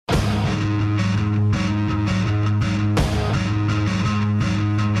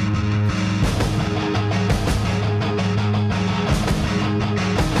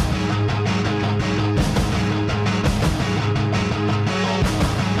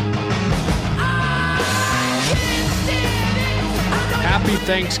Happy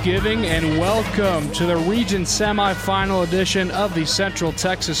Thanksgiving and welcome to the Region Semifinal edition of the Central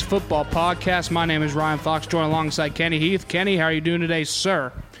Texas Football Podcast. My name is Ryan Fox, joined alongside Kenny Heath. Kenny, how are you doing today,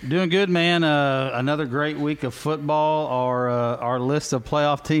 sir? Doing good, man. Another great week of football. Our list of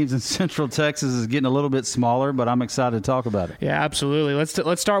playoff teams in Central Texas is getting a little bit smaller, but I'm excited to talk about it. Yeah, absolutely.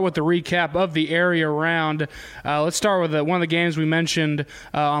 Let's start with the recap of the area round. Let's start with one of the games we mentioned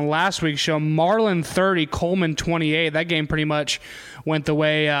on last week's show. Marlin 30, Coleman 28. That game pretty much went the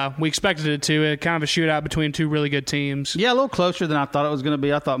way we expected it to. Kind of a shootout between two really good teams. Yeah, a little closer than I thought it was going to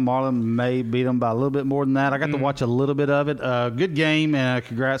be. I thought Marlin may beat them by a little bit more than that. I got to watch a little bit of it. Good game, and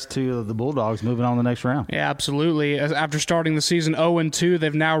congrats to the Bulldogs moving on to the next round. Yeah, absolutely. After starting the season 0-2,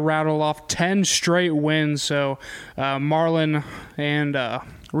 they've now rattled off 10 straight wins. So Marlin and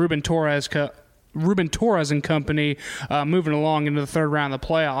Ruben Torres and company moving along into the third round of the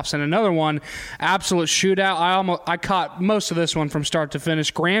playoffs. And another one, absolute shootout. I caught most of this one from start to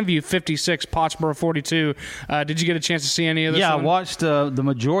finish. Grandview 56, Pottsboro 42. Did you get a chance to see any of this one? Yeah, I watched the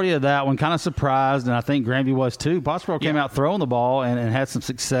majority of that one. Kind of surprised, and I think Grandview was too. Pottsboro came out throwing the ball and had some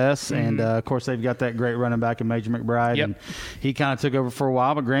success. And, of course, they've got that great running back in Major McBride. And he kind of took over for a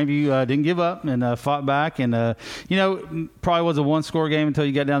while, but Grandview didn't give up and fought back. And, probably was a one-score game until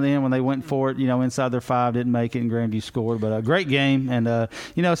you got down to the end when they went for it, inside their 5, didn't make it, and Grandview scored. But a great game. And,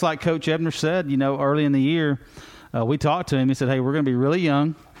 it's like Coach Ebner said, early in the year, we talked to him. He said, hey, we're going to be really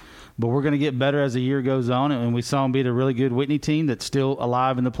young, but we're going to get better as the year goes on. And we saw him beat a really good Whitney team that's still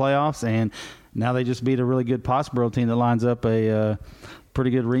alive in the playoffs. And now they just beat a really good Pottsboro team that lines up a pretty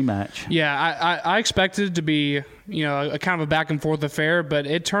good rematch. Yeah, I expected it to be, a kind of a back-and-forth affair, but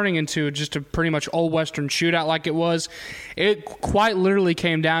it turning into just a pretty much old Western shootout like it was, it quite literally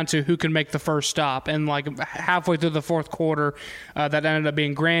came down to who can make the first stop. And like halfway through the fourth quarter, that ended up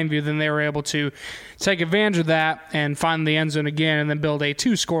being Grandview. Then they were able to take advantage of that and find the end zone again and then build a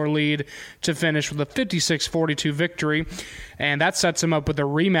 2-score lead to finish with a 56-42 victory. And that sets them up with a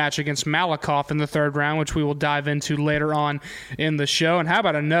rematch against Malakoff in the third round, which we will dive into later on in the show. And how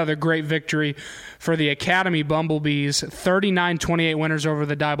about another great victory for the Academy Bumblebees, 39-28 winners over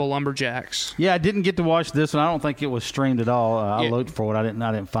the Diboll Lumberjacks. Yeah, I didn't get to watch this one. I don't think it was streamed at all. I looked for it. I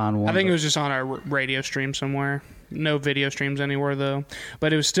didn't find one. I think it was just on a radio stream somewhere. No video streams anywhere, though.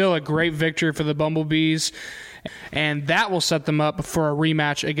 But it was still a great victory for the Bumblebees. And that will set them up for a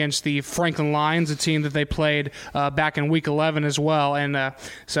rematch against the Franklin Lions, a team that they played back in Week 11 as well. And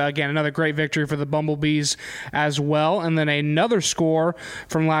so, again, another great victory for the Bumblebees as well. And then another score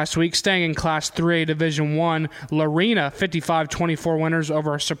from last week, staying in Class 3A Division I, Lorena, 55-24 winners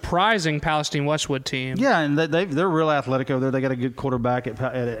over a surprising Palestine Westwood team. Yeah, and they're real athletic over there. They got a good quarterback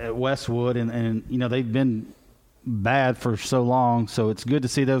at Westwood, and they've been bad for so long. So it's good to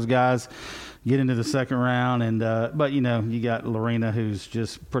see those guys get into the second round, and but you got Lorena, who's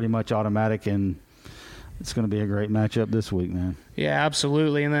just pretty much automatic, and it's going to be a great matchup this week, man. Yeah,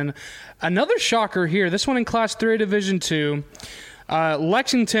 absolutely. And then another shocker here. This one in Class 3 Division 2.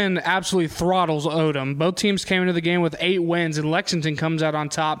 Lexington absolutely throttles Odom. Both teams came into the game with 8 wins, and Lexington comes out on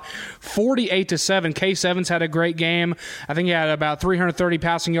top 48-7. Case Evans had a great game. I think he had about 330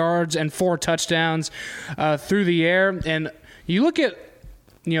 passing yards and 4 touchdowns through the air. And you look at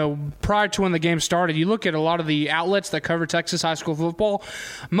prior to when the game started, you look at a lot of the outlets that cover Texas high school football,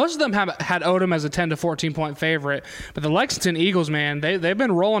 most of them have had Odom as a 10 to 14 point favorite. But the Lexington Eagles, man, they've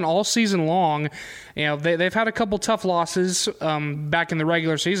been rolling all season long. They've had a couple tough losses back in the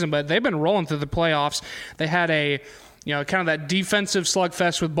regular season, but they've been rolling through the playoffs. They had a kind of that defensive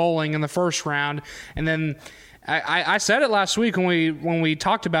slugfest with Bowling in the first round, and then I said it last week when we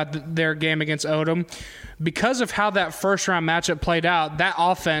talked about their game against Odom. Because of how that first-round matchup played out, that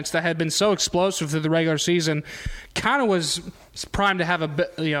offense that had been so explosive through the regular season kind of was primed to have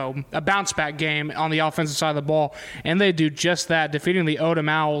a bounce-back game on the offensive side of the ball, and they do just that, defeating the Odom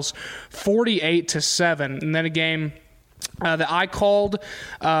Owls 48-7. And then a game that I called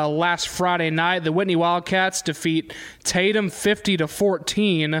last Friday night, the Whitney Wildcats defeat Tatum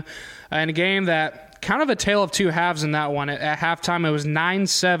 50-14 in a game that kind of a tale of two halves in that one. At halftime, it was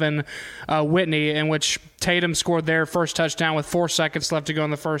 9-7 Whitney, in which Tatum scored their first touchdown with 4 seconds left to go in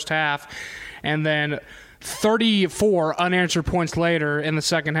the first half. And then 34 unanswered points later in the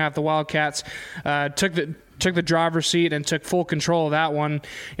second half, the Wildcats took the driver's seat and took full control of that one.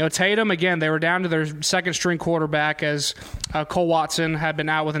 Tatum, again, they were down to their second-string quarterback as Cole Watson had been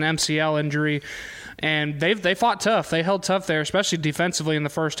out with an MCL injury. And they fought tough. They held tough there, especially defensively in the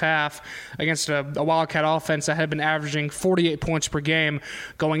first half against a Wildcat offense that had been averaging 48 points per game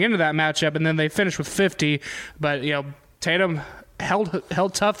going into that matchup. And then they finished with 50. But, Tatum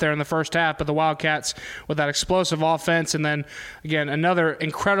held tough there in the first half, but the Wildcats with that explosive offense, and then again another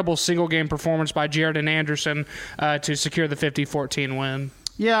incredible single game performance by Jared and Anderson to secure the 50-14 win.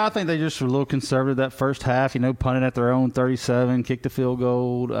 Yeah, I think they just were a little conservative that first half. Punted at their own 37, kicked a field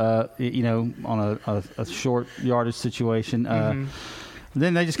goal. On a short yardage situation.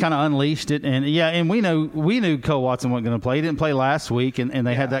 Then they just kind of unleashed it, and we knew Cole Watson wasn't going to play. He didn't play last week, and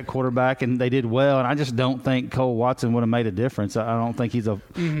they had that quarterback, and they did well. And I just don't think Cole Watson would have made a difference. I don't think he's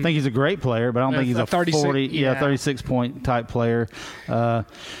think he's a great player, but I don't think he's a 36 point type player.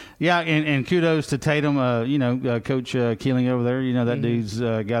 And kudos to Tatum, Coach Keeling over there. That dude's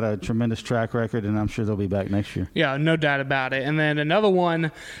got a tremendous track record, and I'm sure they'll be back next year. Yeah, no doubt about it. And then another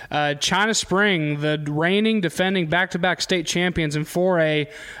one, China Spring, the reigning, defending back-to-back state champions in 4A,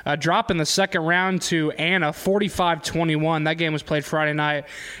 drop in the second round to Anna, 45-21. That game was played Friday night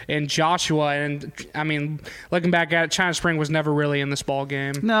in Joshua, and I mean, looking back at it, China Spring was never really in this ball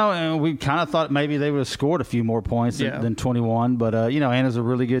game. No, and we kind of thought maybe they would have scored a few more points than 21, but Anna's a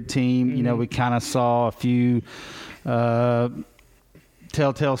really good team. We kind of saw a few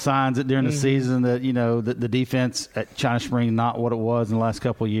telltale signs that during the season that the defense at China Spring not what it was in the last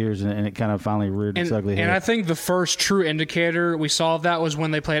couple of years, and it kind of finally reared its ugly head. And I think the first true indicator we saw of that was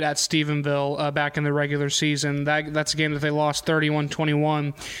when they played at Stephenville back in the regular season. That's a game that they lost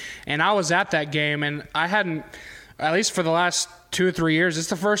 31-21, and I was at that game, and I hadn't, at least for the last 2 or 3 years, it's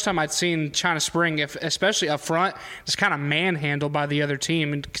the first time I'd seen China Spring, especially up front, just kind of manhandled by the other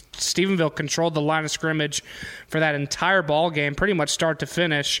team. And Stephenville controlled the line of scrimmage for that entire ball game, pretty much start to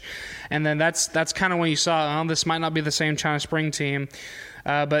finish. And then that's kind of when you saw, this might not be the same China Spring team.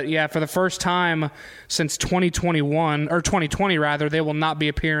 But yeah, for the first time since 2020 rather, they will not be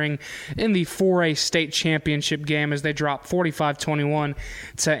appearing in the 4A state championship game as they drop 45-21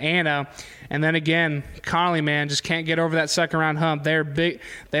 to Anna. And then again, Connolly, man, just can't get over that second round hump. They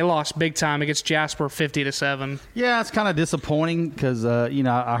lost big time against Jasper 50-7. Yeah, it's kind of disappointing because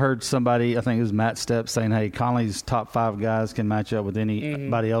I heard somebody, I think it was Matt Stepp, saying, "Hey, Connolly's top 5 guys can match up with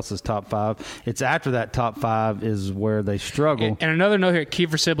anybody else's top 5." It's after that top 5 is where they struggle. And another note here: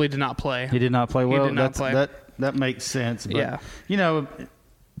 Kiefer Sibley did not play. He did not play well. That makes sense. But,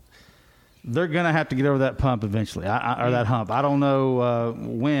 they're going to have to get over that hump eventually, or that hump. I don't know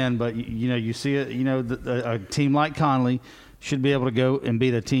when, but you see it. A team like Connolly should be able to go and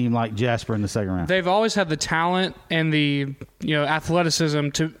beat a team like Jasper in the second round. They've always had the talent and the athleticism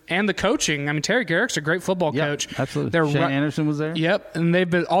and the coaching. I mean, Terry Garrick's a great football coach. Absolutely. Shane Anderson was there. Yep, and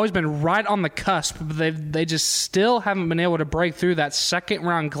they've always been right on the cusp, but they just still haven't been able to break through that second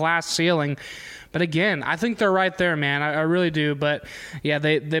round glass ceiling. But again, I think they're right there, man. I really do. But yeah,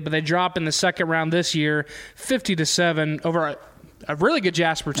 they drop in the second round this year, 50-7 over a really good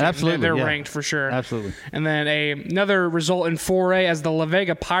Jasper team. Absolutely, they're ranked for sure. Absolutely. And then another result in 4A as the La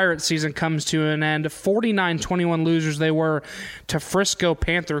Vega Pirates season comes to an end. 49-21 losers they were to Frisco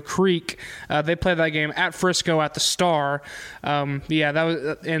Panther Creek. They played that game at Frisco at the Star. That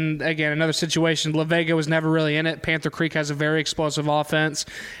was, and again, another situation. La Vega was never really in it. Panther Creek has a very explosive offense,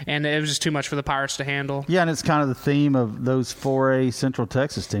 and it was just too much for the Pirates to handle. Yeah, and it's kind of the theme of those 4A Central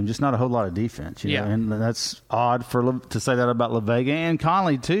Texas teams. Just not a whole lot of defense. You know? And that's odd to say that about La Vega and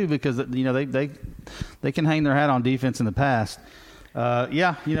Connolly too, because they can hang their hat on defense in the past.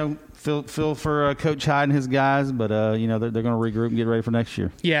 Feel for Coach Hyde and his guys, but they're going to regroup and get ready for next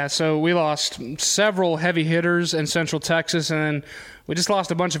year. Yeah, so we lost several heavy hitters in Central Texas, and then we just lost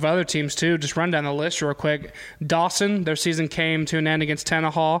a bunch of other teams too. Just run down the list real quick. Dawson, their season came to an end against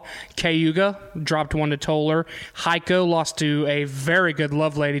Tenaha. Cayuga dropped 1 to Toller. Heiko lost to a very good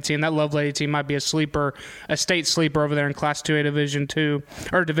Lovelady team. That Lovelady team might be a state sleeper over there in Class 2A Division 2,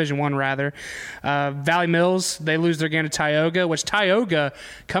 or Division 1 rather. Valley Mills, they lose their game to Tioga, which Tioga,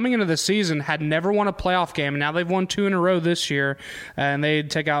 coming into the season, had never won a playoff game, and now they've won 2 in a row this year, and they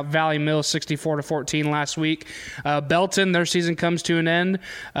take out Valley Mills 64-14 last week. Belton, their season comes to an end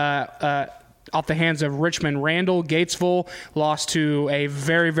off the hands of Richmond Randall. Gatesville lost to a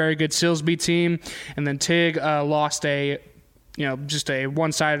very, very good Silsbee team, and then Tig lost just a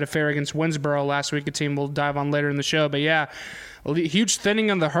one-sided affair against Winsboro last week, a team we'll dive on later in the show. But yeah, a huge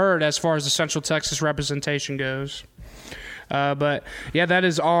thinning of the herd as far as the Central Texas representation goes. But yeah, that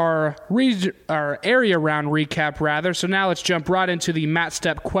is our area round recap, rather. So now let's jump right into the Matt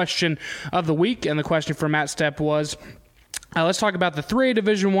Stepp question of the week. And the question for Matt Stepp was, let's talk about the 3A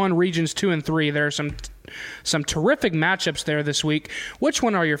Division I Regions 2 and 3. There are some some terrific matchups there this week. Which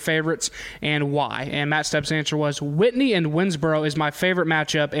one are your favorites and why? And Matt Stepp's answer was Whitney and Winsboro is my favorite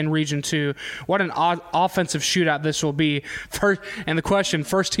matchup in Region 2. What an offensive shootout this will be. And the question,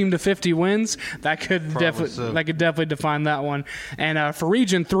 first team to 50 wins? That could definitely define that one. And for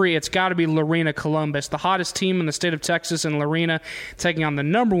Region 3, it's got to be Lorena Columbus, the hottest team in the state of Texas, and Lorena taking on the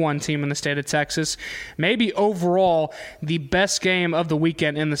number 1 team in the state of Texas. Maybe overall the best game of the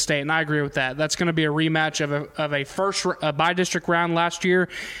weekend in the state, and I agree with that. That's going to be a rematch of a first by-district round last year,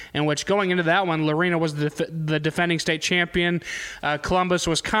 in which going into that one, Lorena was the defending state champion. Columbus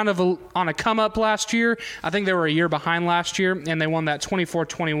was kind of on a come-up last year. I think they were a year behind last year, and they won that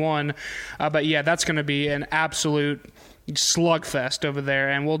 24-21. But yeah, that's going to be an absolute slugfest over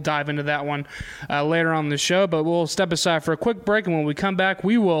there, and we'll dive into that one later on in the show. But we'll step aside for a quick break, and when we come back,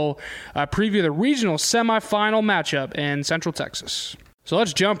 we will preview the regional semifinal matchup in Central Texas. So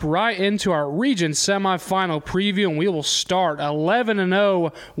let's jump right into our region semifinal preview, and we will start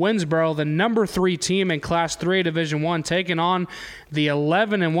 11-0 Winsboro, the number 3 team in Class 3 Division 1, taking on the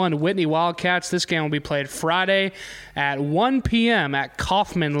 11-1 Whitney Wildcats. This game will be played Friday at 1 p.m. at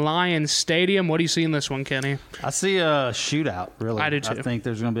Kaufman Lions Stadium. What do you see in this one, Kenny? I see a shootout, really. I do too. I think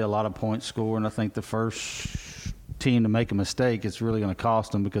there's going to be a lot of points scored, and I think the first team to make a mistake, it's really going to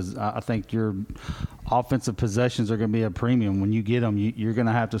cost them, because I think your offensive possessions are going to be a premium. When you get them, you're going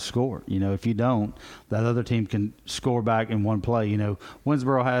to have to score. If you don't, that other team can score back in one play.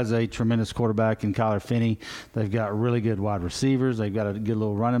 Winsboro has a tremendous quarterback in Kyler Finney. They've got really good wide receivers. They've got a good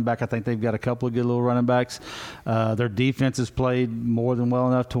little running back. I think they've got a couple of good little running backs. Their defense has played more than well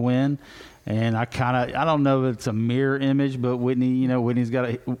enough to win. And I don't know if it's a mirror image, but Whitney,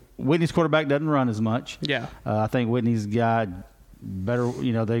 Whitney's quarterback doesn't run as much. Yeah. I think Whitney's got better,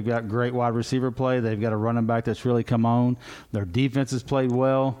 they've got great wide receiver play. They've got a running back that's really come on. Their defense has played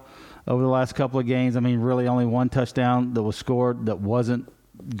well over the last couple of games. I mean, really only one touchdown that was scored that wasn't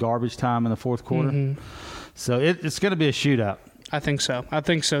garbage time in the fourth quarter. Mm-hmm. So it's going to be a shootout. I think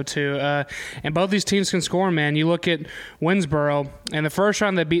so too. And both these teams can score, man. You look at Winsboro, in the first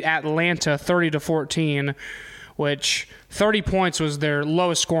round they beat Atlanta 30-14, which 30 points was their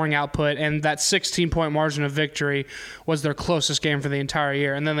lowest scoring output, and that 16-point margin of victory was their closest game for the entire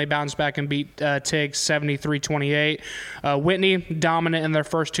year. And then they bounced back and beat Tig 73-28. Whitney, dominant in their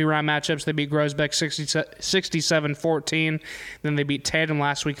first 2-round matchups. They beat Groesbeck 67-14. Then they beat Tatum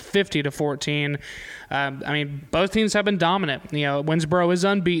last week 50-14. Both teams have been dominant. Winsboro is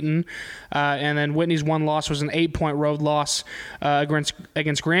unbeaten, and then Whitney's one loss was an 8-point road loss against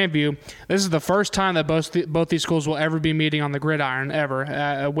Grandview. This is the first time that both these schools will ever be meeting on the gridiron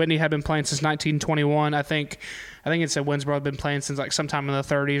ever. Whitney had been playing since 1921. I think it said Winsboro had been playing since sometime in the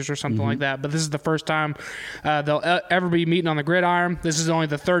 30s or something like that. But this is the first time they'll ever be meeting on the gridiron. This is only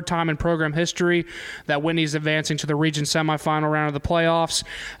the third time in program history that Whitney's advancing to the region semifinal round of the playoffs,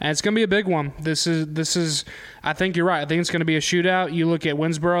 and it's going to be a big one. This is. I think you're right. I think it's going to be a shootout. You look at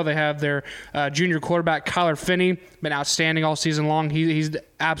Winsboro; they have their junior quarterback Kyler Finney, been outstanding all season long. He's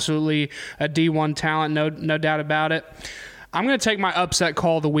absolutely a D1 talent, no doubt about it. I'm going to take my upset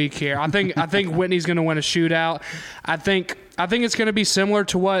call of the week here. I think Whitney's going to win a shootout. I think it's going to be similar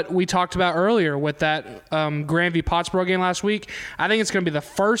to what we talked about earlier with that Grandview Pottsboro game last week. I think it's going to be the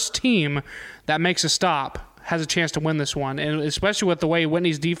first team that makes a stop has a chance to win this one, and especially with the way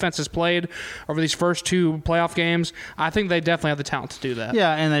Whitney's defense has played over these first 2 playoff games, I think they definitely have the talent to do that.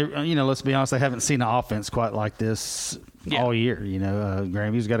 Yeah, and they, let's be honest, they haven't seen an offense quite like this all year.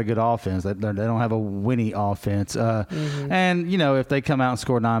 Grandview's got a good offense. They don't have a Whitney offense. And, if they come out and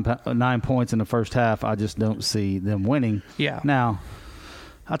score 9 points in the first half, I just don't see them winning. Yeah. Now,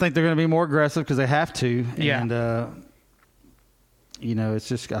 I think they're going to be more aggressive because they have to. Yeah. And, it's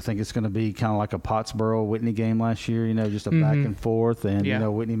just, I think it's going to be kind of like a Pottsboro-Whitney game last year, just a back and forth.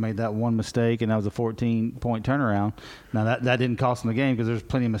 And, Whitney made that one mistake, and that was a 14-point turnaround. Now, that didn't cost them the game because there's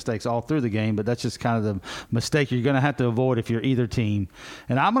plenty of mistakes all through the game, but that's just kind of the mistake you're going to have to avoid if you're either team.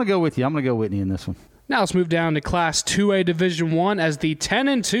 And I'm going to go with you. I'm going to go Whitney in this one. Now let's move down to Class 2A Division 1 as the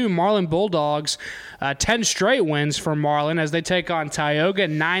 10-2 Marlin Bulldogs, 10 straight wins for Marlin as they take on Tioga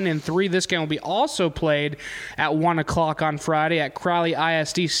 9-3. This game will be also played at 1 o'clock on Friday at Crowley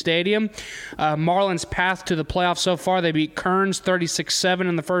ISD Stadium. Marlin's path to the playoffs so far, they beat Kearns 36-7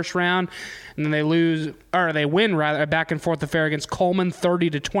 in the first round, and then they win a back and forth affair against Coleman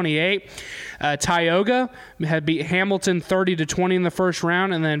 30-28. Tioga had beat Hamilton 30-20 in the first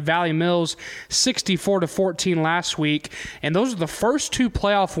round, and then Valley Mills 64-14 last week. And those are the first 2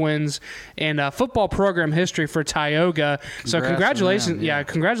 playoff wins in football program history for Tioga. So congratulations,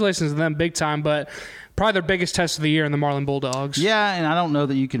 congratulations to them big time. But probably their biggest test of the year in the Marlin Bulldogs. Yeah, and I don't know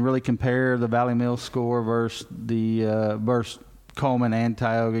that you can really compare the Valley Mills score versus versus Coleman and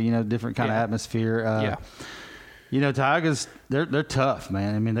Tioga. Different kind of atmosphere. Tioga's they're tough,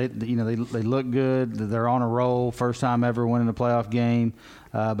 man. I mean, they look good. They're on a roll. First time ever winning a playoff game.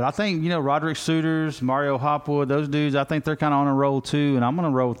 But I think Roderick Souters, Mario Hopwood, those dudes. I think they're kind of on a roll too, and I'm going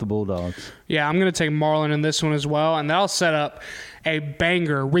to roll with the Bulldogs. Yeah, I'm going to take Marlin in this one as well, and that'll set up a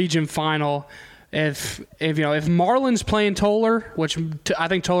banger region final. If Marlin's playing Tolar, which I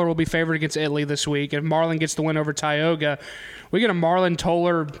think Tolar will be favored against Italy this week, if Marlin gets the win over Tioga, we get a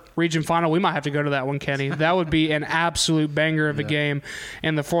Marlin-Tolar region final. We might have to go to that one, Kenny. That would be an absolute banger of a game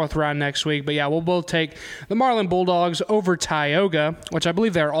in the 4th round next week. But, yeah, we'll both take the Marlin Bulldogs over Tioga, which I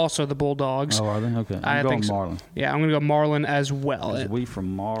believe they're also the Bulldogs. Oh, are they? Okay. I think so. Marlin. Yeah, I'm going to go Marlin as well. We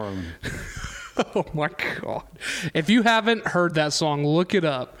from Marlin. Oh, my God. If you haven't heard that song, look it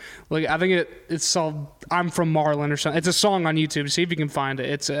up. I think it's called I'm From Marlin or something. It's a song on YouTube. See if you can find it.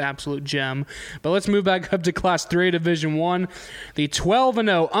 It's an absolute gem. But let's move back up to Class 3 Division 1. The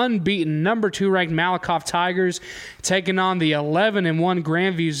 12-0 unbeaten number 2 ranked Malakoff Tigers taking on the 11-1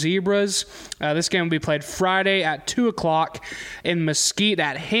 Grandview Zebras. This game will be played Friday at 2 o'clock in Mesquite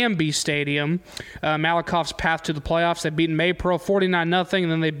at Hamby Stadium. Malakoff's path to the playoffs. They've beaten Maypearl 49-0,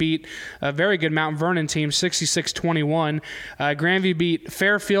 and then they beat a very good Mount Vernon team 66-21. Grandview beat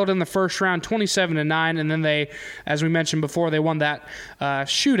Fairfield in the first round 27-9, and then they, as we mentioned before, they won that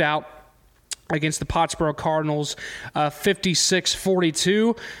shootout against the Pottsboro Cardinals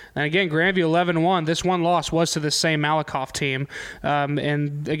 56-42. And again, Grandview 11-1. This one loss was to the same Malakoff team.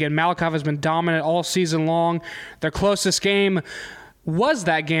 And again, Malakoff has been dominant all season long. Their closest game was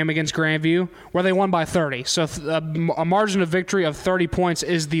that game against Grandview, where they won by 30. So a margin of victory of 30 points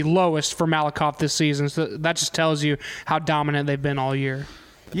is the lowest for Malakoff this season. So that just tells you how dominant they've been all year.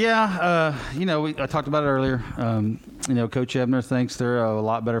 Yeah, I talked about it earlier. Coach Ebner thinks they're a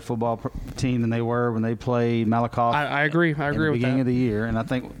lot better football team than they were when they played Malakoff. I agree. I agree with that. At the beginning of the year, and I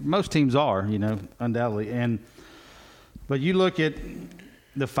think most teams are, undoubtedly. But you look at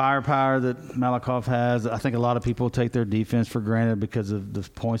the firepower that Malakoff has. I think a lot of people take their defense for granted because of the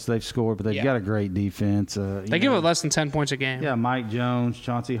points they've scored, but they've got a great defense. They give up less than 10 points a game. Yeah, Mike Jones,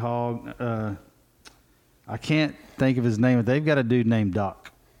 Chauncey Hogg. I can't think of his name, but they've got a dude named Doc.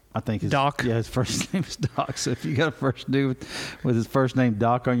 I think Doc. Yeah, his first name is Doc. So if you got a first dude with his first name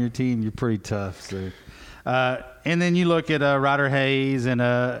Doc on your team, you're pretty tough. So, and then you look at Ryder Hayes and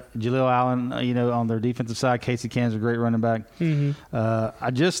Jaleel Allen. On their defensive side, Casey Can's a great running back. Mm-hmm. I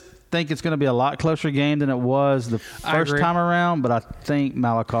just think it's going to be a lot closer game than it was the first time around, but I think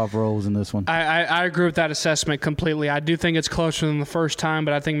Malakoff rolls in this one. I agree with that assessment completely. I do think it's closer than the first time,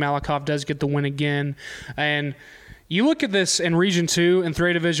 but I think Malakoff does get the win again. And you look at this in Region 2 and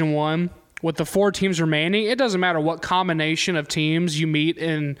 3 Division 1, with the 4 teams remaining, it doesn't matter what combination of teams you meet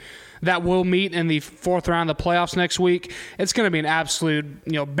that will meet in the 4th round of the playoffs next week. It's going to be an absolute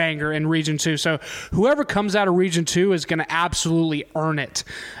banger in Region 2. So whoever comes out of Region 2 is going to absolutely earn it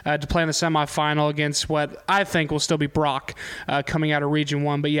to play in the semifinal against what I think will still be Brock coming out of Region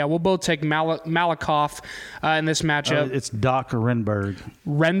 1. But yeah, we'll both take Malakoff in this matchup. It's Doc Renberg.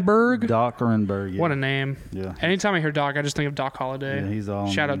 Renberg? Doc Renberg. Yeah. What a name. Yeah. Anytime I hear Doc, I just think of Doc Holliday. Yeah, he's all.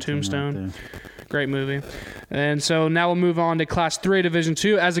 Shout out Tombstone. Right, great movie. And so now we'll move on to Class 3 Division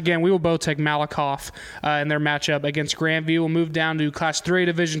 2. As again, we will both take Malakoff in their matchup against Grandview. We'll move down to Class 3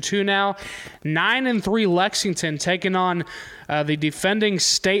 Division 2 now. 9-3 Lexington taking on the defending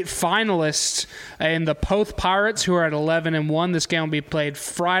state finalists in the Poth Pirates, who are at 11-1. This game will be played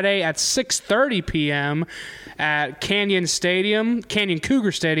Friday at 6:30 p.m. at Canyon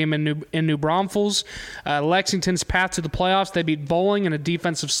Cougar Stadium in New Braunfels. Lexington's path to the playoffs, they beat Bowling in a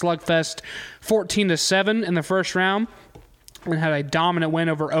defensive slugfest 14-7 in the first round and had a dominant win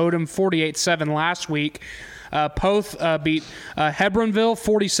over Odom 48-7 last week. Poth beat Hebronville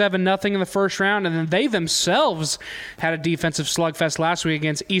 47-0 in the first round, and then they themselves had a defensive slugfest last week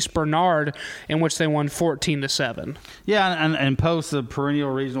against East Bernard, in which they won 14-7. Yeah, and Poth's a perennial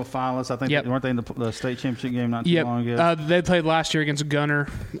regional finalist. I think weren't they in the state championship game not too long ago? They played last year against Gunner,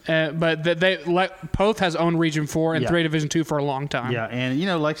 but Poth has owned Region 4 and 3 Division 2 for a long time. Yeah, and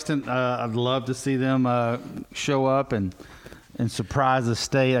Lexington, I'd love to see them show up and surprise the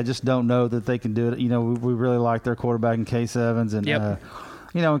state. I just don't know that they can do it. We really like their quarterback in Case Evans. And,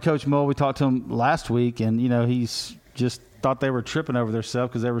 and Coach Mull, we talked to him last week, and, he's just thought they were tripping over themselves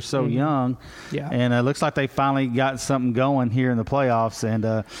because they were so young. Yeah. And it looks like they finally got something going here in the playoffs. And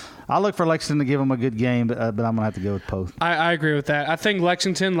I look for Lexington to give them a good game, but I'm going to have to go with Poth. I agree with that. I think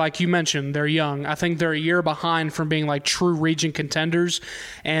Lexington, like you mentioned, they're young. I think they're a year behind from being like true region contenders.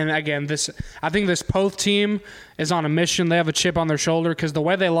 And again, I think this Poth team is on a mission. They have a chip on their shoulder because the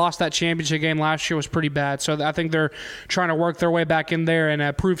way they lost that championship game last year was pretty bad. So I think they're trying to work their way back in there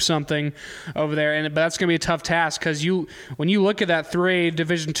and prove something over there. But that's going to be a tough task because when you look at that 3A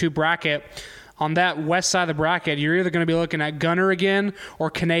Division II bracket, on that west side of the bracket, you're either going to be looking at Gunner again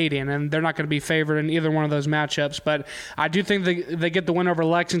or Canadian, and they're not going to be favored in either one of those matchups. But I do think they get the win over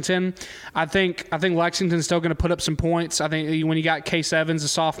Lexington. I think Lexington's still going to put up some points. I think when you got Case Evans, a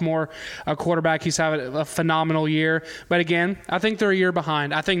sophomore quarterback, he's having a phenomenal year. But again, I think they're a year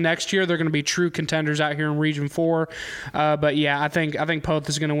behind. I think next year they're going to be true contenders out here in Region 4. But yeah, I think Poth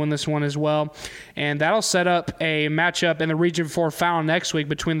is going to win this one as well. And that'll set up a matchup in the Region 4 final next week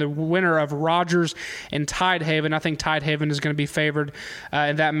between the winner of Rogers and Tidehaven. I think Tidehaven is going to be favored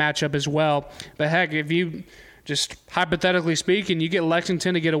in that matchup as well. But heck, if you just hypothetically speaking, you get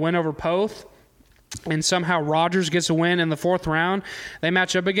Lexington to get a win over Poth, and somehow Rogers gets a win in the 4th round, they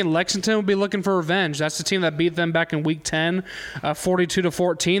match up again. Lexington will be looking for revenge. That's the team that beat them back in Week 10,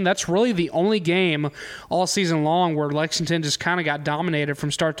 42-14. That's really the only game all season long where Lexington just kind of got dominated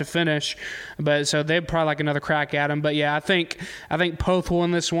from start to finish. But so they'd probably like another crack at them. But yeah, I think Poth will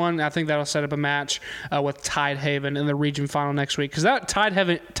win this one. I think that'll set up a match with Tidehaven in the region final next week. Because that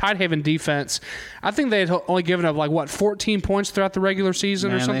Tidehaven defense, I think they had only given up 14 points throughout the regular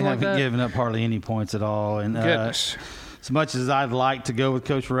season or something like that. They haven't given up hardly any points at all. And goodness. As much as I'd like to go with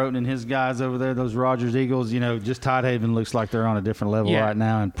Coach Roten and his guys over there, those Rogers Eagles, just Tidehaven looks like they're on a different level right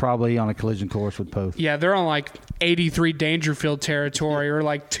now and probably on a collision course with Poth. Yeah, they're on 83 Dangerfield territory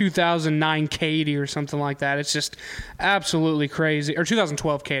or 2009 Katy or something like that. It's just absolutely crazy. Or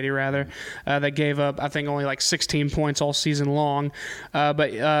 2012 Katy, rather. That gave up, I think, only 16 points all season long.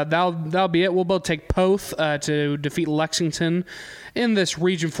 But that'll be it. We'll both take Poth to defeat Lexington in this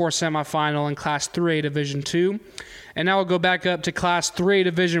Region 4 semifinal in Class 3A Division 2. And now we'll go back up to Class 3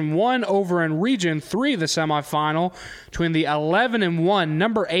 Division 1 over in Region 3, the semifinal, between the 11-1,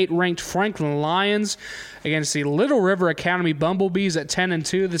 number 8 ranked Franklin Lions against the Little River Academy Bumblebees at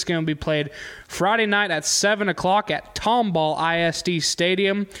 10-2. This game will be played Friday night at 7 o'clock at Tomball ISD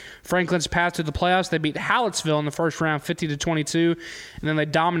Stadium. Franklin's path to the playoffs. They beat Hallettsville in the first round 50-22, and then they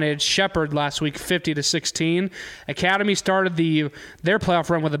dominated Shepherd last week 50-16. Academy started their playoff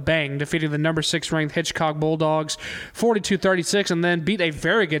run with a bang, defeating the number 6 ranked Hitchcock Bulldogs 42-36, and then beat a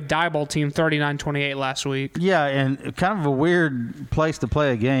very good Diebold team 39-28 last week. Yeah, and kind of a weird place to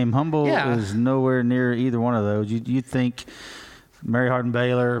play a game. Humboldt is nowhere near either one of those. You'd think Mary Hardin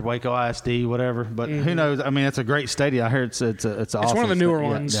Baylor, Waco ISD, whatever, but who knows? I mean, it's a great stadium. I heard it's awesome. It's one of the newer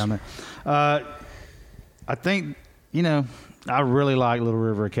ones down there. I think I really like Little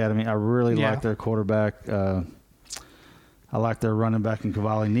River Academy. I really like their quarterback. I like their running back in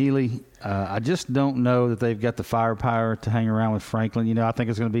Cavalli Neely. I just don't know that they've got the firepower to hang around with Franklin. I think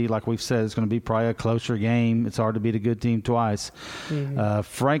it's going to be, like we've said, it's going to be probably a closer game. It's hard to beat a good team twice.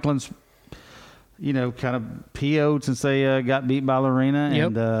 Franklin's, kind of PO'd since they got beat by Lorena,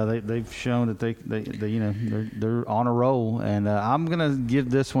 and they've shown that they're on a roll. And I'm going to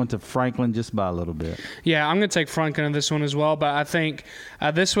give this one to Franklin just by a little bit. Yeah, I'm going to take Franklin in this one as well, but I think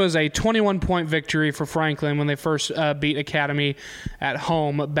this was a 21-point victory for Franklin when they first beat Academy at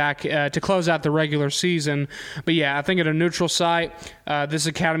home back to close out the regular season. But yeah, I think at a neutral site, this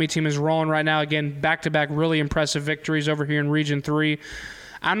Academy team is rolling right now. Again, back-to-back really impressive victories over here in Region 3.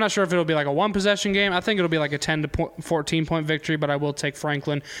 I'm not sure if it'll be a one-possession game. I think it'll be a 10 to 14-point victory, but I will take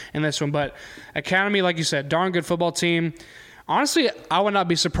Franklin in this one. But Academy, like you said, darn good football team. Honestly, I would not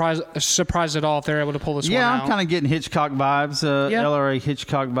be surprised at all if they're able to pull this one out. Yeah, I'm kind of getting Hitchcock vibes, LRA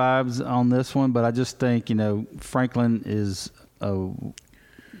Hitchcock vibes on this one. But I just think, Franklin is,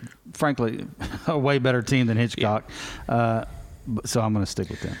 frankly, a way better team than Hitchcock. So I'm going to stick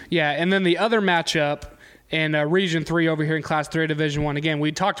with them. Yeah, and then the other matchup in Region 3 over here in Class 3 Division 1. Again,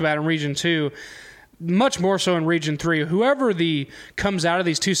 we talked about in Region 2, much more so in Region 3. Whoever comes out of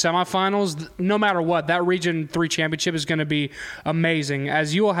these two semifinals, no matter what, that Region 3 championship is going to be amazing,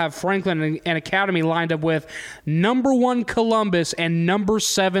 as you will have Franklin and Academy lined up with number 1 Columbus and number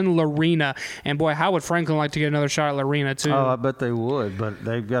 7 Lorena. And boy, how would Franklin like to get another shot at Lorena too? Oh, I bet they would, but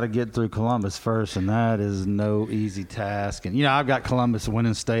they've got to get through Columbus first, and that is no easy task. And I've got Columbus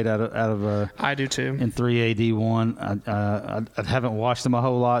winning state out of I do too in 3AD1. I haven't watched them a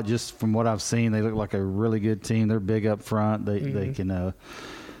whole lot, just from what I've seen. They look like a really good team. They're big up front. They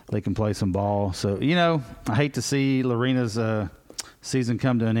can play some ball. So I hate to see Lorena's season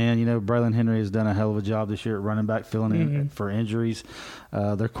come to an end. You know, Braylon Henry has done a hell of a job this year at running back, filling in for injuries.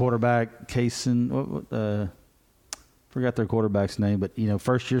 Their quarterback, Kaysen, forgot their quarterback's name, but, you know,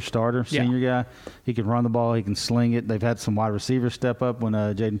 first-year starter, senior guy. He can run the ball. He can sling it. They've had some wide receivers step up when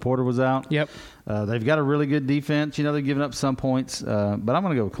Jaden Porter was out. Yep. They've got a really good defense. You know, they're giving up some points, but I'm going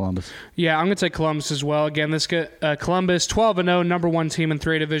to go with Columbus. Yeah, I'm going to take Columbus as well. Again, this Columbus, 12-0, number 1 team in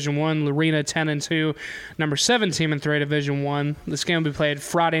 3A Division I. Lorena, 10-2, number 7 team in 3A Division I. This game will be played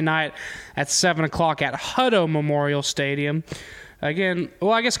Friday night at 7 o'clock at Hutto Memorial Stadium. Again,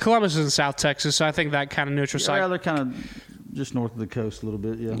 well, I guess Columbus is in South Texas, so I think that kind of neutral site. Yeah, they're kind of just north of the coast a little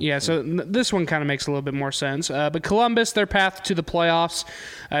bit, yeah. Yeah, so this one kind of makes a little bit more sense. But Columbus, their path to the playoffs,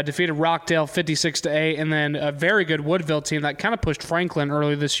 defeated Rockdale 56-8, and then a very good Woodville team that kind of pushed Franklin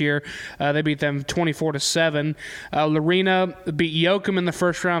earlier this year. They beat them 24-7. Lorena beat Yoakum in the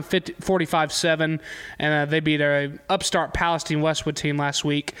first round 45-7, and they beat a upstart Palestine Westwood team last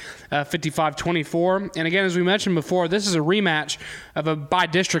week 55-24. And again, as we mentioned before, this is a rematch of a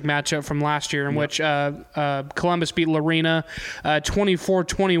by-district matchup from last year in which Columbus beat Lorena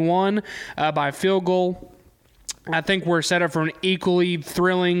 24-21 by a field goal. I think we're set up for an equally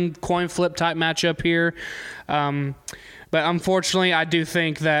thrilling coin flip type matchup here. But unfortunately, I do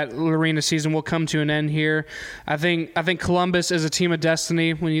think that Lorena season will come to an end here. I think Columbus is a team of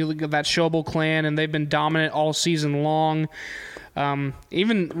destiny when you look at that Schobel clan, and they've been dominant all season long.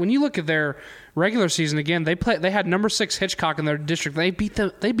 Even when you look at their regular season, again, they had number 6 Hitchcock in their district. They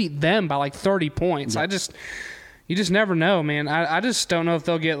beat them by like 30 points. Yeah. You just never know, man. I just don't know if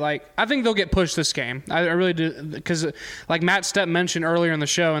they'll get I think they'll get pushed this game. I really do, because like Matt Stepp mentioned earlier in the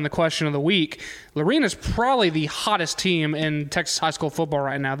show in the question of the week, Lorena's probably the hottest team in Texas high school football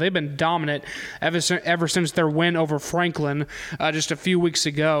right now. They've been dominant ever since their win over Franklin just a few weeks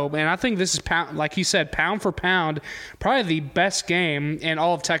ago. And I think this is, like he said, pound for pound, probably the best game in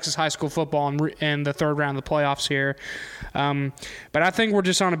all of Texas high school football in the third round of the playoffs here. But I think we're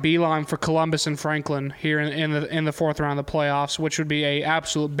just on a beeline for Columbus and Franklin here in the fourth round of the playoffs, which would be a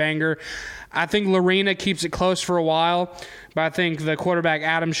absolute banger. I think Lorena keeps it close for a while, but I think the quarterback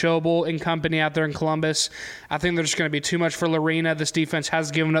Adam Schobel and company out there in Columbus, I think they're just going to be too much for Lorena. This defense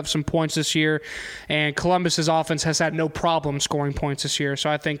has given up some points this year, and Columbus's offense has had no problem scoring points this year. So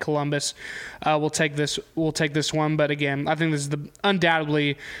I think Columbus will take this one. But again, I think this is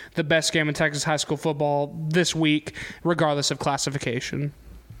undoubtedly the best game in Texas high school football this week, regardless of classification.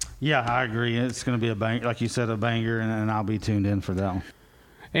 Yeah, I agree. It's going to be a bang, like you said, a banger, and I'll be tuned in for that one.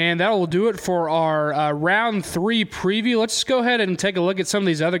 And that will do it for our Round 3 preview. Let's just go ahead and take a look at some of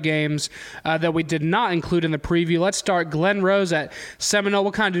these other games that we did not include in the preview. Let's start Glen Rose at Seminole.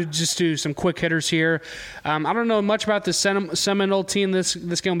 We'll kind of just do some quick hitters here. I don't know much about the Seminole team. This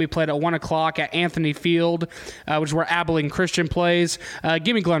game will be played at 1 o'clock at Anthony Field, which is where Abilene Christian plays.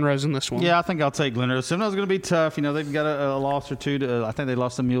 Give me Glen Rose in this one. Yeah, I think I'll take Glen Rose. Seminole's going to be tough. You know, they've got a loss or two. I think they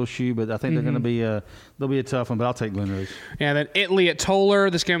lost to Muleshoe, but I think they're going to be they'll be a tough one, but I'll take Glen Rose. Yeah, then Italy at Toller.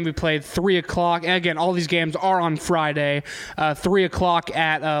 This game will be played 3 o'clock. And again, all these games are on Friday. 3 o'clock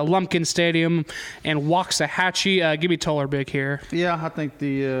at Lumpkin Stadium and Waxahachie. Give me Toller big here. Yeah, I think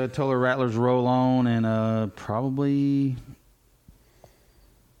the Toller Rattlers roll on and probably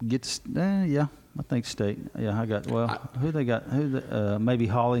gets I think State. Yeah, I got. Well, who they got? Maybe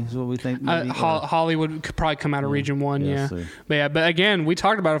Holly is what we think. Maybe, Holly would probably come out of Region 1. Yeah. But again, we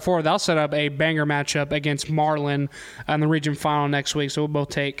talked about it before. They'll set up a banger matchup against Marlin in the Region Final next week. So we'll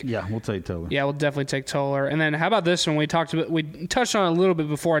both take. Yeah, we'll take Toller. Yeah, we'll definitely take Toller. And then how about this one? We touched on it a little bit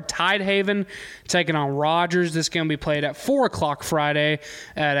before. Tidehaven taking on Rogers. This game will be played at 4 o'clock Friday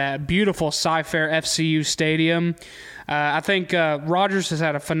at a beautiful Cy-Fair FCU Stadium. I think Rogers has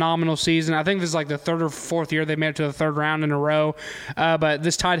had a phenomenal season. I think this is like the third or fourth year they made it to the third round in a row. But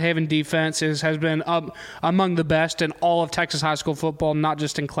this Tidehaven defense has been up among the best in all of Texas high school football, not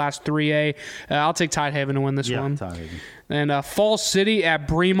just in Class 3A. I'll take Tidehaven to win this one. Tidehaven. And Falls City at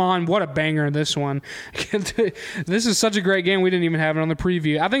Bremond. What a banger in this one. This is such a great game. We didn't even have it on the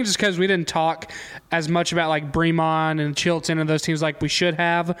preview. I think just because we didn't talk as much about like Bremond and Chilton and those teams like we should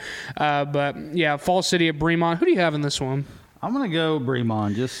have. But, yeah, Falls City at Bremond. Who do you have in this one? I'm going to go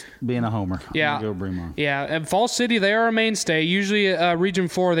Bremond, just being a homer. Yeah. I'm going to go Bremond. Yeah, and Falls City, they are a mainstay. Usually Region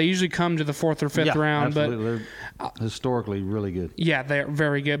 4, they usually come to the fourth or fifth round. Absolutely. They're historically really good. Yeah, they're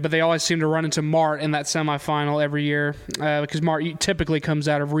very good. But they always seem to run into Mart in that semifinal every year because Mart typically comes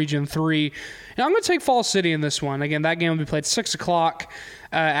out of Region 3. And I'm going to take Falls City in this one. Again, that game will be played 6 o'clock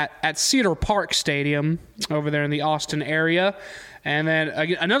at Cedar Park Stadium over there in the Austin area. And then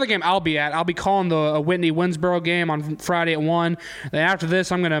another game I'll be at. I'll be calling the Whitney-Winsboro game on Friday at 1. Then after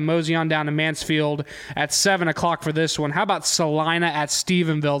this, I'm going to mosey on down to Mansfield at 7 o'clock for this one. How about Salina at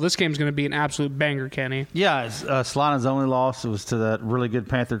Stephenville? This game's going to be an absolute banger, Kenny. Yeah, Salina's only loss was to that really good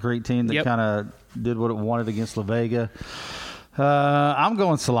Panther Creek team that kind of did what it wanted against La Vega. I'm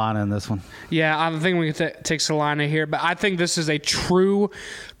going Salina in this one. Yeah, I think we can take Salina here, but I think this is a true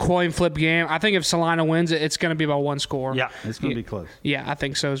coin flip game. I think if Salina wins it, it's going to be by one score. Yeah, it's going to be close. Yeah, I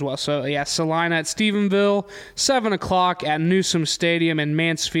think so as well. So, yeah, Salina at Stephenville, 7 o'clock at Newsom Stadium in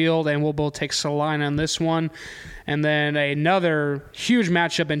Mansfield, and we'll both take Salina in this one. And then another huge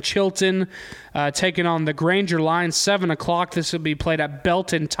matchup in Chilton, taking on the Granger Lions, 7 o'clock. This will be played at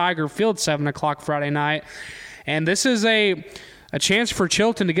Belton Tiger Field, 7 o'clock Friday night. And this is a chance for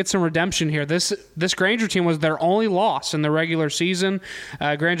Chilton to get some redemption here. This Granger team was their only loss in the regular season.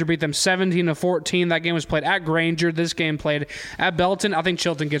 Granger beat them 17-14. That game was played at Granger. This game played at Belton. I think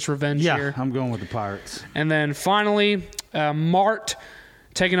Chilton gets revenge here. Yeah, I'm going with the Pirates. And then finally, Mart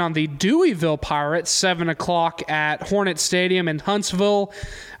taking on the Deweyville Pirates, 7 o'clock at Hornet Stadium in Huntsville.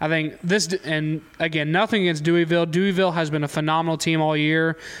 I think this, and again, nothing against Deweyville. Deweyville has been a phenomenal team all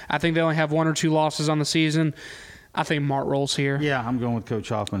year. I think they only have 1 or 2 losses on the season. I think Mart rolls here. Yeah, I'm going with Coach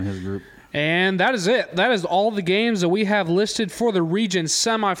Hoffman and his group. And that is it. That is all the games that we have listed for the region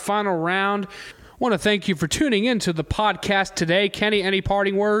semifinal round. I want to thank you for tuning in to the podcast today. Kenny, any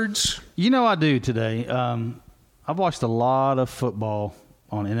parting words? I do today. I've watched a lot of football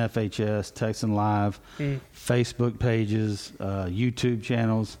on NFHS, Texan Live, Facebook pages, YouTube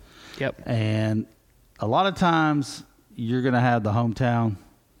channels. Yep. And a lot of times you're going to have the hometown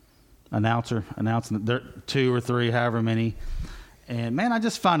announcer announcing there 2 or 3, however many. And, man, I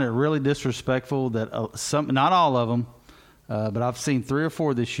just find it really disrespectful that not all of them, but I've seen 3 or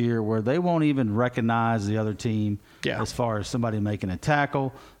 4 this year where they won't even recognize the other team as far as somebody making a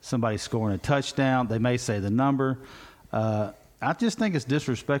tackle, somebody scoring a touchdown. They may say the number. I just think it's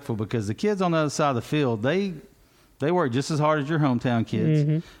disrespectful because the kids on the other side of the field, they work just as hard as your hometown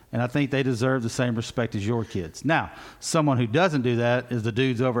kids, and I think they deserve the same respect as your kids. Now, someone who doesn't do that is the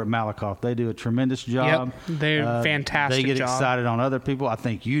dudes over at Malakoff. They do a tremendous job. Yep, they're fantastic. They get excited on other people. I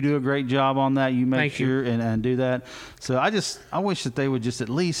think you do a great job on that. You make sure and do that. So I wish that they would just at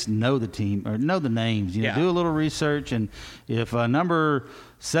least know the team or know the names. Do a little research, and if number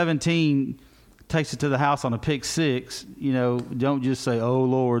 17 takes it to the house on a pick 6, don't just say, oh,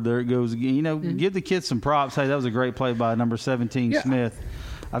 Lord, there it goes again. Give the kids some props. Hey, that was a great play by number 17, Smith.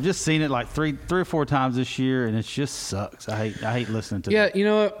 I've just seen it like 3 or 4 times this year, and it just sucks. I hate listening to it. Yeah, you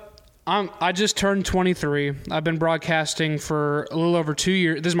know what? I just turned 23. I've been broadcasting for a little over 2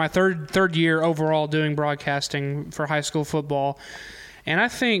 years. This is my third year overall doing broadcasting for high school football. And I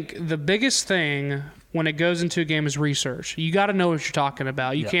think the biggest thing when it goes into a game is research. You got to know what you're talking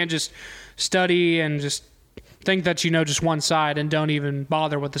about. You can't just study and just think that you know just one side and don't even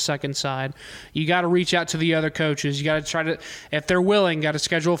bother with the second side. You got to reach out to the other coaches. You got to try to, if they're willing, got to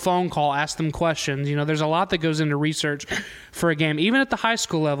schedule a phone call, ask them questions. There's a lot that goes into research for a game. Even at the high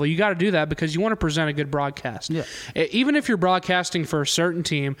school level, you got to do that because you want to present a good broadcast. Yeah. Even if you're broadcasting for a certain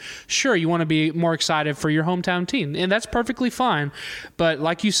team, sure, you want to be more excited for your hometown team, and that's perfectly fine. But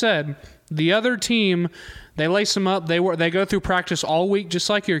like you said, the other team, they lace them up. They go through practice all week just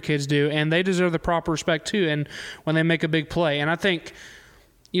like your kids do, and they deserve the proper respect too. And when they make a big play, and I think,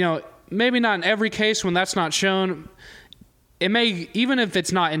 maybe not in every case when that's not shown, it may, even if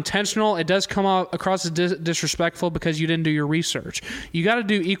it's not intentional, it does come out across as disrespectful because you didn't do your research. You got to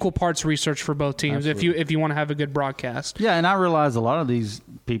do equal parts research for both teams. Absolutely. if you want to have a good broadcast. Yeah, and I realize a lot of these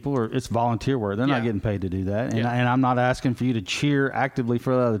people it's volunteer work. They're not getting paid to do that, and I'm not asking for you to cheer actively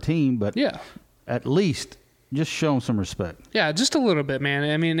for the other team, but at least just show them some respect. Yeah, just a little bit, man.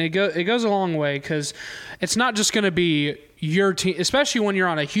 I mean, it goes a long way because it's not just going to be your team, especially when you're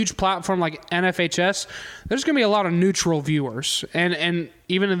on a huge platform like NFHS. There's going to be a lot of neutral viewers, and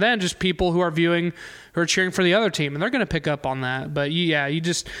even then, just people who are cheering for the other team, and they're going to pick up on that. But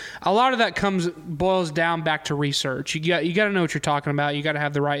a lot of that boils down back to research. You got to know what you're talking about. You got to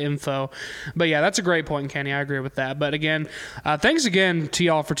have the right info. But that's a great point, Kenny. I agree with that. But again, thanks again to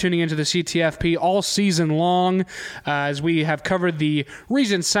y'all for tuning into the CTFP all season long, as we have covered the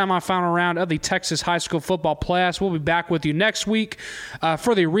region semifinal round of the Texas High School Football Playoffs. We'll be back with you you next week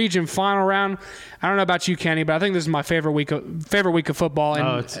for the region final round. I don't know about you, Kenny, but I think this is my favorite week of football.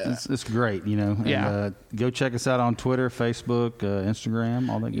 And, it's great, And, go check us out on Twitter, Facebook, Instagram,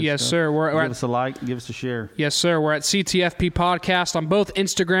 all that good stuff. Yes, sir. Give us a like, give us a share. Yes, sir. We're at CTFP Podcast on both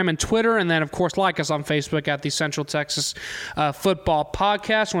Instagram and Twitter, and then, of course, like us on Facebook at the Central Texas Football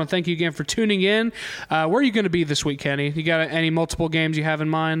Podcast. I want to thank you again for tuning in. Where are you going to be this week, Kenny? You got any multiple games you have in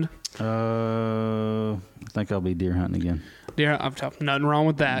mind? I think I'll be deer hunting again. Nothing wrong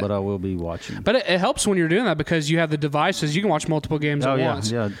with that. But I will be watching. But it helps when you're doing that because you have the devices. You can watch multiple games at once.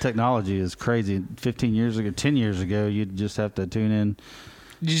 Yeah, technology is crazy. 10 years ago, you'd just have to tune in.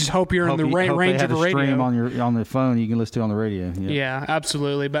 You just hope you're in the range of a radio. Stream on the phone you can listen to on the radio. Yeah,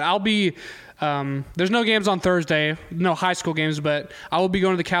 absolutely. But I'll be there's no games on Thursday, no high school games, but I will be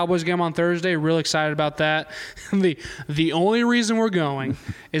going to the Cowboys game on Thursday. Real excited about that. The only reason we're going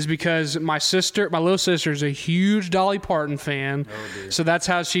is because my little sister is a huge Dolly Parton fan. So that's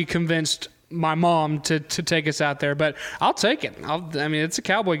how she convinced my mom to take us out there. But I'll take it. It's a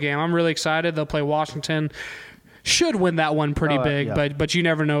Cowboy game. I'm really excited. They'll play Washington. Should win that one pretty big, yeah. but you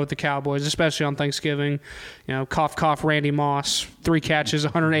never know with the Cowboys, especially on Thanksgiving. Cough, cough, Randy Moss, 3 catches,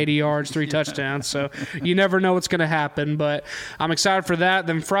 180 yards, 3 touchdowns. So you never know what's going to happen, but I'm excited for that.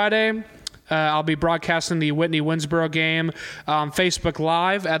 Then Friday, I'll be broadcasting the Whitney-Winsboro game on Facebook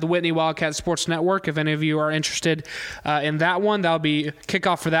Live at the Whitney Wildcat Sports Network. If any of you are interested in that one, that'll be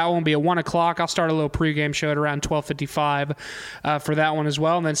kickoff for that one will be at 1 o'clock. I'll start a little pregame show at around 12:55 for that one as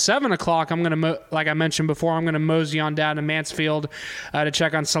well. And then 7 o'clock, I'm going to, like I mentioned before, I'm going to mosey on down to Mansfield to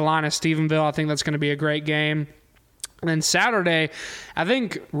check on Salina-Stephenville. I think that's going to be a great game. And then Saturday, I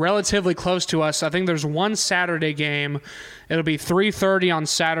think relatively close to us, I think there's one Saturday game. It'll be 3:30 on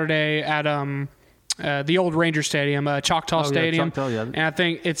Saturday at the old Ranger Stadium, Choctaw Stadium. Choctaw, yeah. And I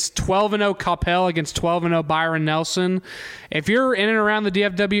think it's 12-0 Coppell against 12-0 Byron Nelson. If you're in and around the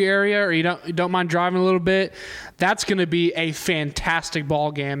DFW area or you don't mind driving a little bit, that's going to be a fantastic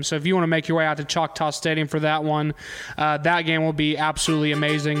ball game. So if you want to make your way out to Choctaw Stadium for that one, that game will be absolutely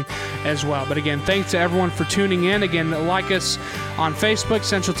amazing as well. But again, thanks to everyone for tuning in. Again, like us on Facebook,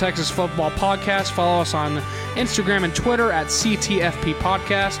 Central Texas Football Podcast. Follow us on Instagram and Twitter at CTFP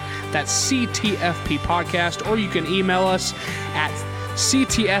Podcast. That's CTFP Podcast. Or you can email us at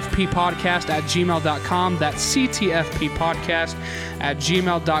ctfppodcast@gmail.com. That's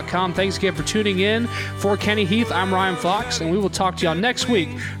ctfppodcast@gmail.com. Thanks again for tuning in. For Kenny Heath, I'm Ryan Fox, and we will talk to y'all next week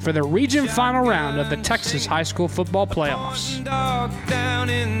for the region final round of the Texas High School Football Playoffs. Down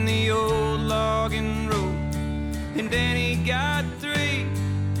in the old logging road, and then he got 3